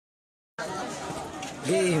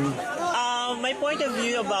Game. My point of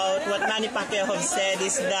view about what Manny Pacquiao have said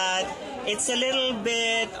is that it's a little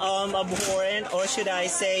bit abhorrent, or should I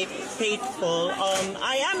say hateful.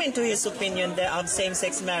 I am into his opinion of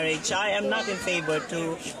same-sex marriage. I am not in favor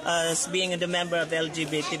to being a member of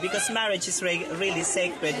LGBT because marriage is really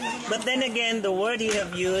sacred. But then again, the word he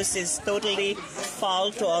have used is totally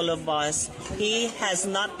foul to all of us. He has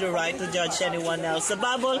not the right to judge anyone else. The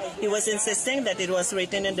Bible, he was insisting that it was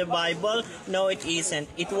written in the Bible. No, it isn't.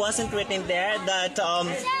 It wasn't written there that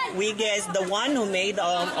we guess the one who made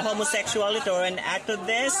homosexuality or an act of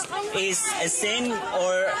this is a sin,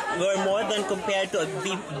 or we're more than compared to a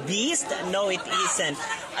beast. No, it isn't.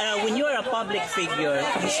 When you are a public figure,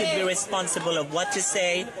 you should be responsible of what you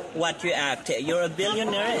say, what you act. You're a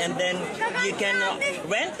billionaire, and then you can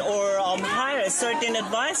rent or hire a certain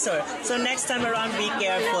advisor. So next time around, be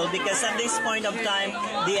careful, because at this point of time,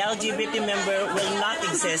 the LGBT member will not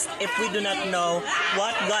exist if we do not know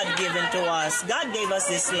what God given to us. God gave us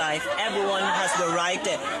this life. Everyone has the right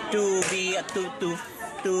to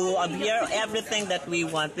hear everything that we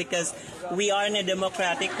want, because we are in a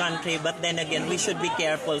democratic country. But then again, we should be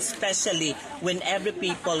careful, especially when every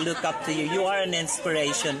people look up to you. You are an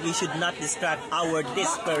inspiration. We should not distract our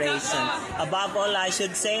desperation. Above all, I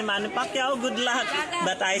should say, Manny Pacquiao, good luck.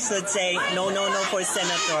 But I should say, no for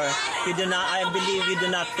senator. You do not. I believe you do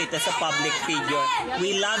not fit as a public figure.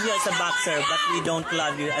 We love you as a boxer, but we don't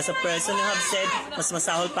love you as a person who have said, mas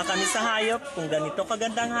masahol pa kami sa hayop. Kung ganito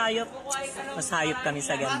kagandang hayop, mas hayop kami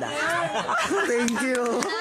sa ganda. Thank you.